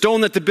 The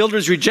stone that the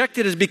builders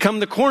rejected has become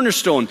the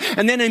cornerstone.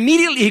 And then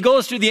immediately he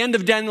goes to the end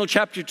of Daniel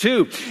chapter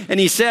 2, and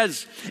he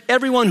says,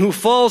 everyone who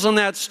falls on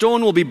that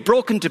stone will be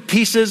broken to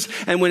pieces,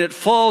 and when it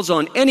falls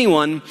on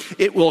anyone,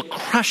 it will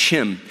crush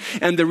him.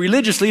 And the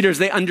religious leaders,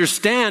 they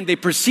understand, they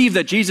perceive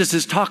that Jesus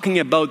is talking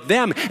about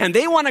them, and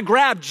they want to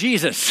grab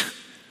Jesus.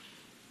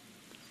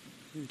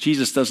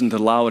 Jesus doesn't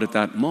allow it at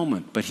that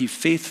moment, but he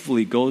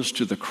faithfully goes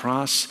to the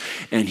cross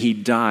and he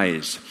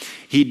dies.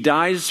 He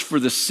dies for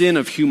the sin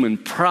of human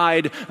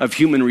pride, of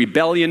human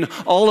rebellion,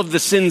 all of the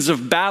sins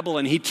of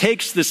Babylon. He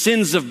takes the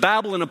sins of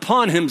Babylon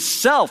upon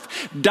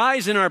himself,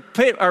 dies in our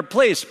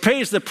place,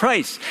 pays the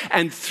price.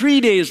 And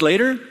 3 days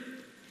later,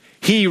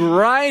 he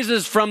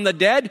rises from the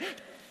dead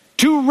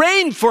to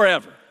reign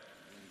forever,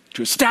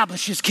 to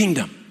establish his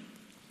kingdom.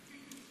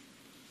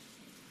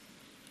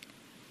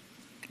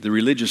 The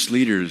religious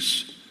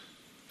leaders,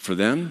 for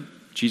them,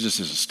 Jesus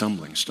is a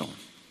stumbling stone.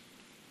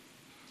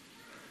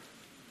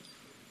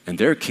 And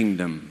their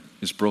kingdom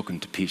is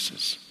broken to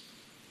pieces.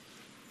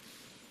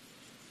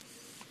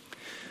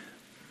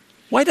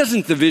 Why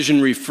doesn't the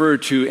vision refer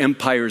to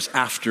empires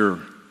after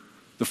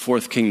the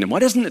fourth kingdom? Why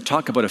doesn't it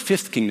talk about a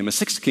fifth kingdom, a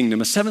sixth kingdom,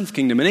 a seventh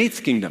kingdom, an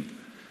eighth kingdom?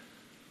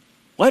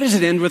 Why does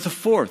it end with a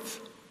fourth?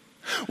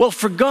 Well,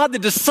 for God, the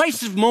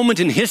decisive moment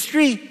in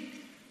history,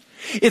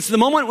 it's the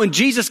moment when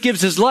Jesus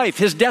gives his life,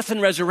 his death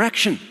and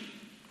resurrection.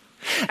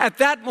 At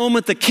that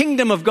moment, the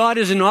kingdom of God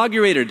is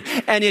inaugurated,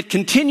 and it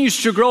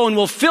continues to grow and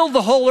will fill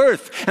the whole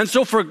earth. And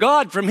so for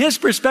God, from his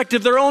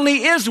perspective, there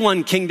only is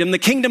one kingdom, the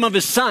kingdom of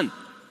his Son.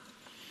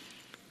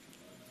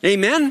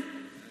 Amen?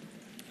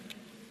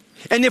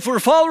 And if we're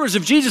followers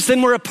of Jesus,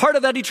 then we're a part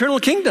of that eternal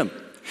kingdom.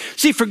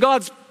 See, for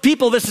God's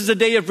people, this is a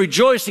day of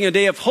rejoicing, a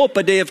day of hope,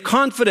 a day of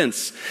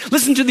confidence.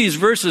 Listen to these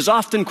verses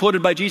often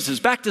quoted by Jesus.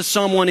 Back to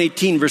Psalm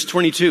 118, verse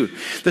 22.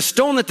 The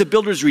stone that the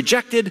builders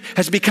rejected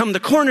has become the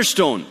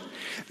cornerstone.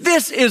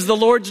 This is the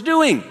Lord's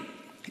doing.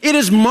 It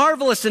is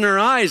marvelous in our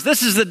eyes.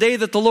 This is the day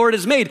that the Lord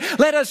has made.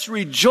 Let us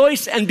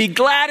rejoice and be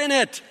glad in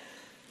it.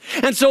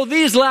 And so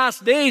these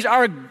last days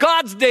are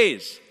God's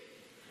days.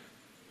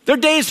 They're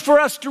days for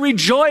us to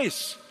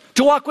rejoice.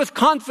 to walk with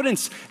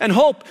confidence and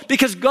hope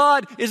because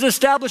God is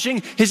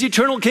establishing his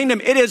eternal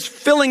kingdom. It is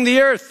filling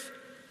the earth.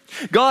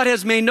 God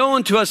has made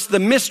known to us the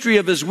mystery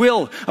of his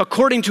will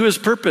according to his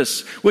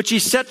purpose, which he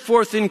set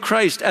forth in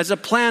Christ as a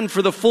plan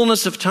for the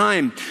fullness of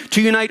time,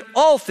 to unite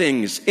all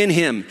things in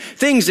him,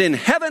 things in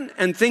heaven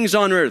and things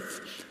on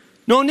earth.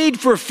 No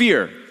need for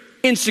fear,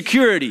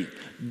 insecurity,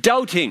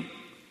 doubting,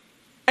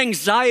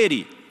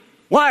 anxiety.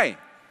 Why?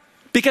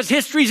 Because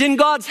history's in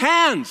God's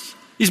hands.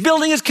 He's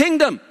building his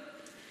kingdom.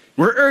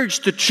 We're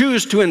urged to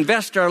choose to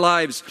invest our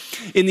lives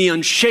in the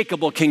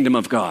unshakable kingdom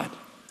of God.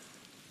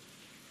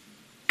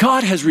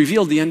 God has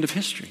revealed the end of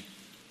history.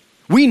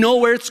 We know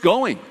where it's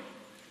going.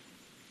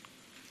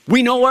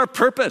 We know our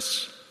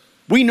purpose.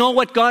 We know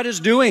what God is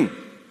doing.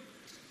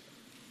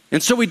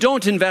 And so we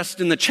don't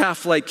invest in the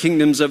chaff-like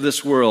kingdoms of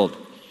this world.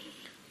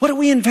 What are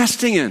we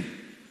investing in?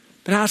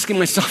 I've been asking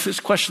myself this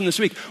question this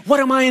week. What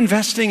am I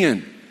investing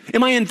in?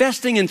 Am I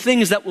investing in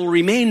things that will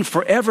remain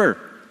forever?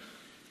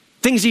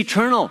 Things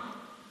eternal?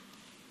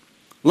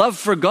 Love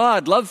for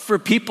God, love for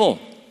people.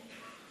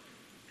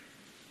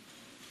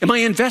 Am I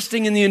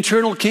investing in the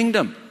eternal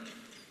kingdom?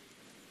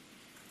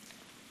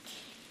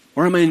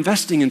 Or am I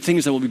investing in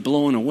things that will be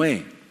blown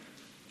away?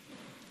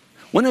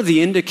 One of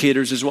the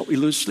indicators is what we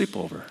lose sleep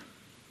over.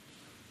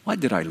 Why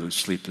did I lose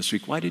sleep this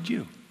week? Why did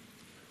you?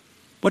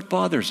 What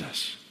bothers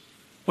us?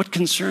 What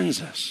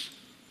concerns us?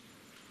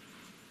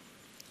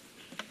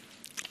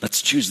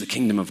 Let's choose the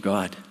kingdom of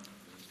God.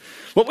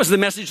 What was the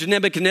message to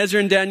Nebuchadnezzar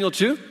in Daniel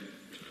 2?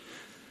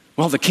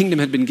 Well, the kingdom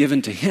had been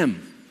given to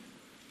him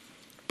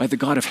by the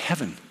God of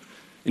heaven.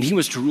 And he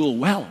was to rule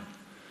well,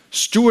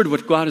 steward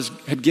what God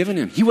had given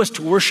him. He was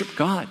to worship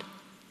God.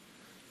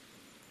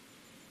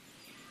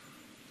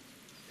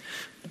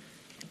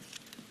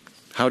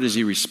 How does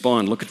he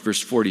respond? Look at verse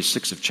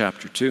 46 of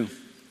chapter 2.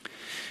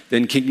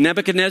 Then King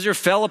Nebuchadnezzar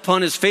fell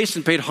upon his face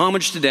and paid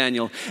homage to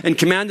Daniel and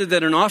commanded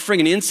that an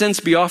offering and incense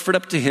be offered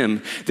up to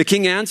him. The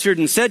king answered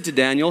and said to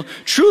Daniel,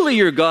 "Truly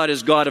your God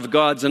is God of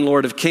gods and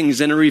Lord of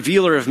kings and a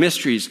revealer of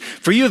mysteries,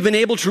 for you have been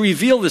able to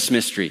reveal this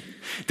mystery."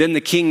 Then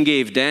the king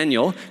gave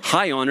Daniel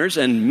high honors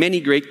and many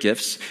great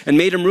gifts and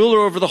made him ruler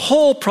over the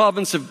whole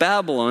province of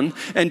Babylon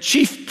and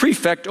chief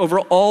prefect over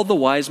all the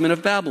wise men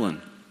of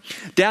Babylon.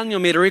 Daniel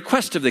made a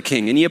request of the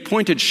king, and he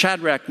appointed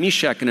Shadrach,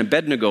 Meshach, and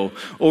Abednego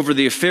over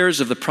the affairs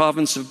of the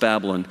province of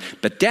Babylon.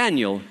 But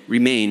Daniel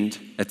remained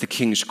at the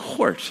king's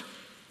court.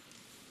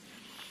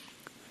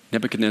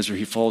 Nebuchadnezzar,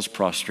 he falls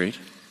prostrate,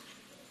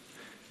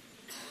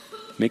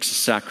 makes a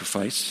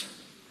sacrifice.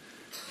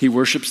 He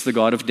worships the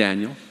God of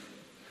Daniel.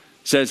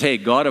 Says, hey,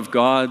 God of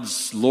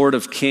gods, Lord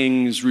of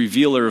kings,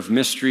 revealer of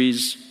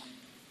mysteries.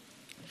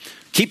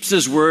 Keeps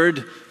his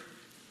word,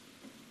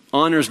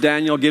 honors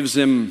Daniel, gives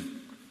him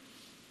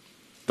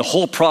the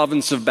whole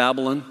province of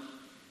Babylon.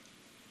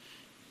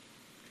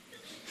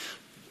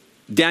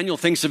 Daniel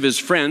thinks of his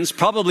friends,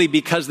 probably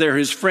because they're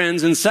his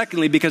friends, and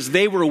secondly, because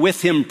they were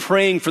with him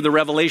praying for the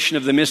revelation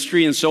of the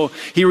mystery, and so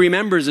he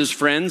remembers his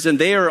friends, and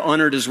they are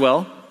honored as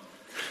well.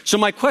 So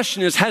my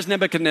question is, has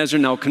Nebuchadnezzar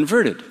now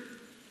converted?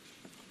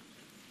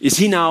 Is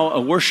he now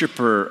a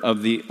worshiper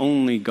of the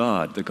only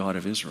God, the God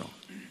of Israel?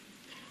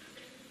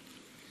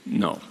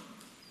 No.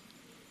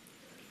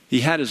 He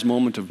had his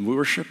moment of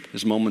worship,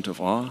 his moment of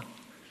awe.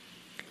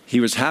 He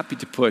was happy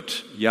to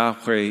put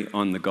Yahweh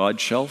on the God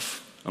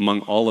shelf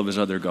among all of his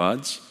other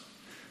gods.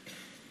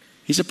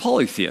 He's a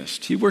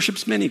polytheist. He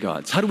worships many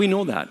gods. How do we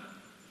know that?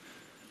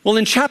 Well,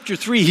 in chapter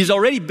 3, he's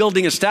already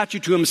building a statue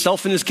to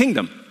himself in his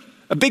kingdom,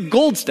 a big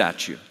gold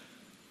statue.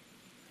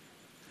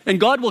 And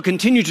God will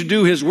continue to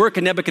do his work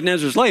in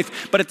Nebuchadnezzar's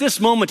life, but at this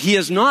moment, he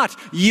has not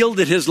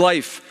yielded his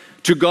life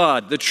to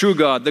God, the true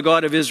God, the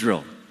God of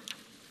Israel.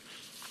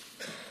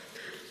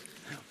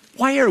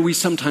 Why are we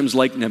sometimes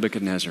like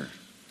Nebuchadnezzar?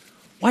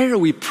 Why are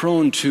we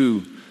prone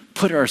to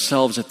put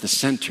ourselves at the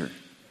center,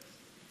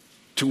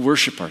 to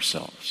worship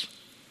ourselves?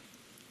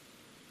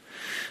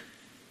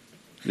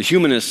 The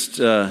humanist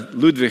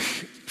Ludwig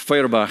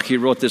Feuerbach, he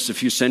wrote this a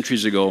few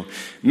centuries ago.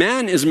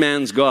 Man is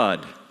man's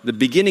God. The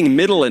beginning,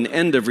 middle, and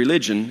end of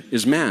religion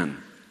is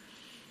man.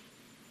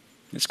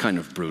 It's kind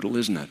of brutal,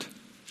 isn't it?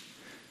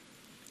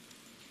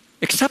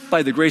 Except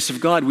by the grace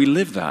of God, we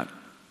live that.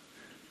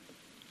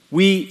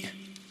 We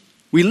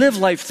live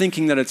life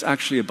thinking that it's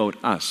actually about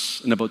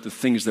us and about the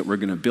things that we're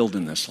going to build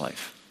in this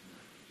life.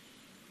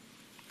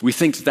 We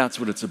think that's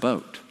what it's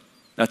about.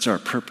 That's our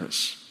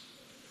purpose.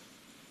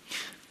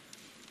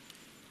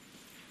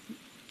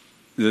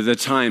 The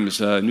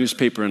Times, a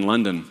newspaper in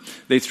London,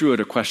 they threw out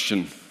a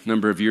question a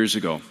number of years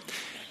ago.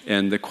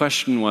 And the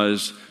question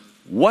was,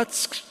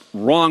 what's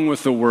wrong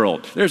with the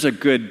world? There's a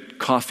good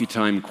coffee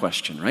time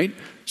question, right?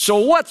 So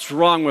what's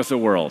wrong with the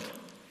world?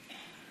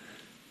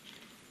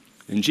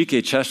 And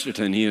G.K.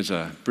 Chesterton, he is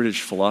a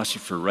British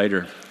philosopher,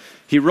 writer.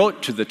 He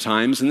wrote to the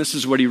Times, and this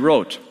is what he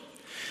wrote.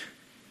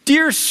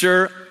 Dear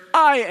Sir,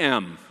 I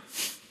am.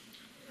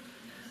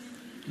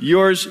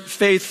 Yours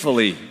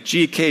faithfully,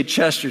 G.K.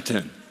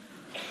 Chesterton.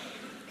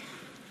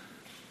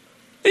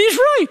 And he's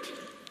right.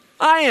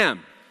 I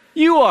am.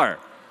 You are.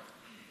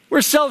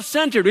 We're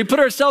self-centered. We put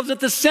ourselves at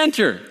the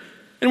center.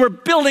 And we're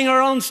building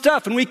our own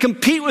stuff, and we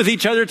compete with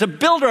each other to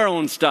build our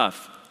own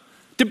stuff,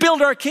 to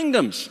build our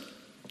kingdoms.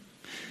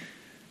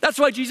 That's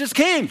why Jesus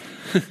came.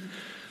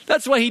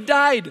 That's why he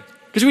died,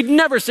 because we'd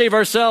never save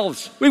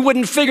ourselves. We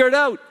wouldn't figure it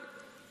out.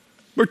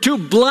 We're too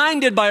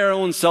blinded by our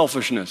own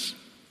selfishness.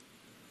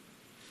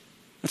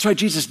 That's why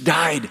Jesus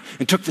died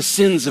and took the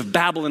sins of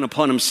Babylon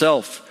upon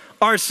himself,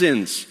 our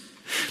sins.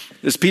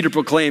 As Peter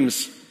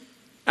proclaims,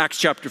 Acts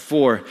chapter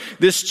 4,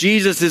 this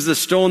Jesus is the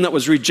stone that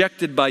was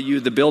rejected by you,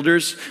 the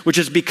builders, which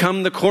has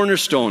become the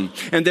cornerstone.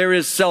 And there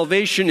is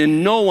salvation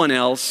in no one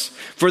else,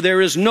 for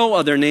there is no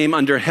other name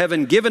under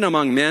heaven given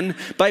among men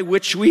by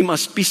which we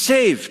must be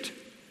saved.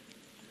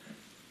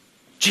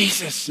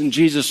 Jesus and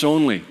Jesus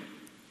only.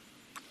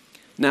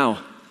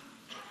 Now,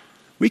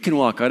 we can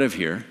walk out of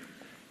here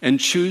and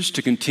choose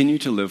to continue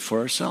to live for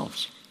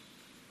ourselves.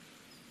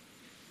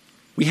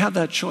 We have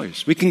that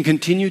choice. We can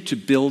continue to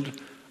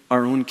build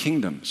our own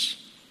kingdoms.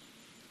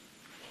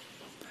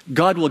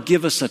 God will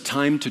give us a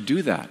time to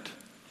do that.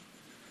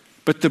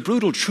 But the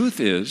brutal truth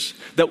is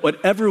that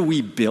whatever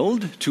we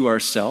build to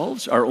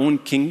ourselves, our own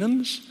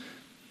kingdoms,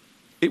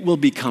 it will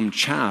become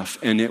chaff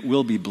and it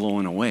will be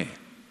blown away.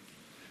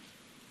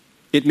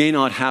 It may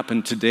not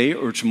happen today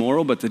or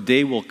tomorrow, but the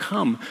day will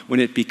come when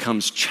it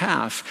becomes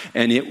chaff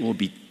and it will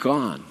be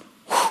gone.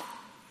 Whew.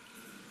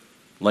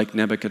 Like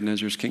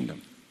Nebuchadnezzar's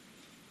kingdom.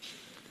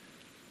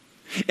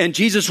 And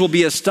Jesus will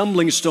be a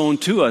stumbling stone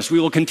to us. We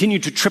will continue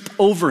to trip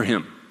over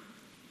him.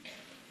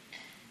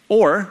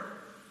 Or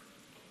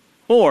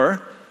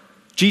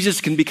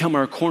Jesus can become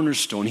our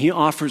cornerstone. He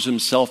offers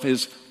himself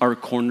as our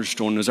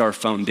cornerstone, as our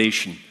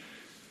foundation.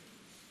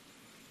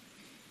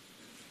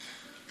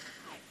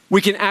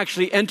 We can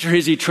actually enter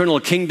his eternal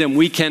kingdom.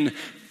 We can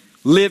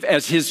live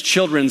as his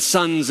children,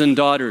 sons and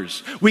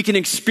daughters. We can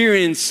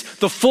experience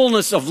the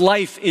fullness of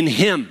life in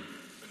him.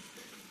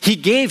 He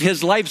gave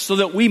his life so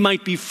that we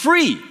might be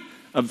free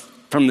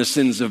from the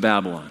sins of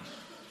Babylon,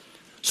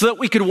 so that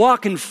we could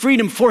walk in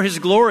freedom for his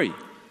glory.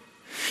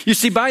 You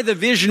see, by the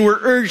vision, we're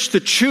urged to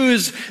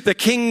choose the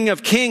King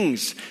of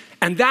Kings.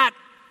 And that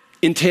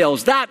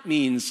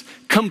means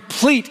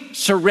complete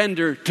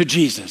surrender to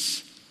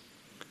Jesus.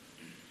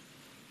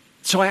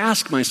 So I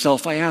ask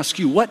myself, I ask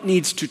you, what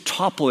needs to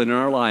topple in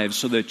our lives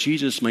so that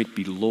Jesus might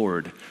be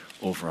Lord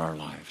over our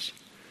lives?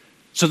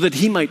 So that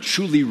he might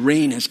truly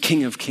reign as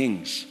King of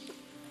Kings.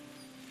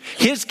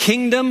 His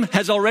kingdom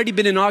has already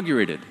been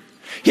inaugurated.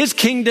 His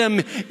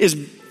kingdom is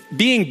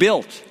being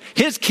built.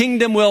 His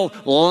kingdom will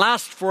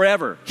last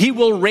forever. He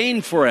will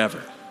reign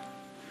forever.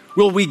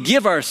 Will we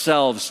give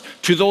ourselves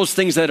to those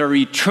things that are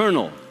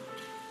eternal,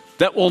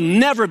 that will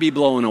never be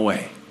blown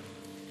away?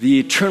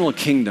 The eternal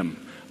kingdom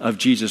of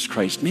Jesus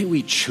Christ. May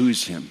we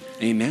choose him.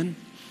 Amen?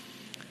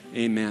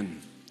 Amen.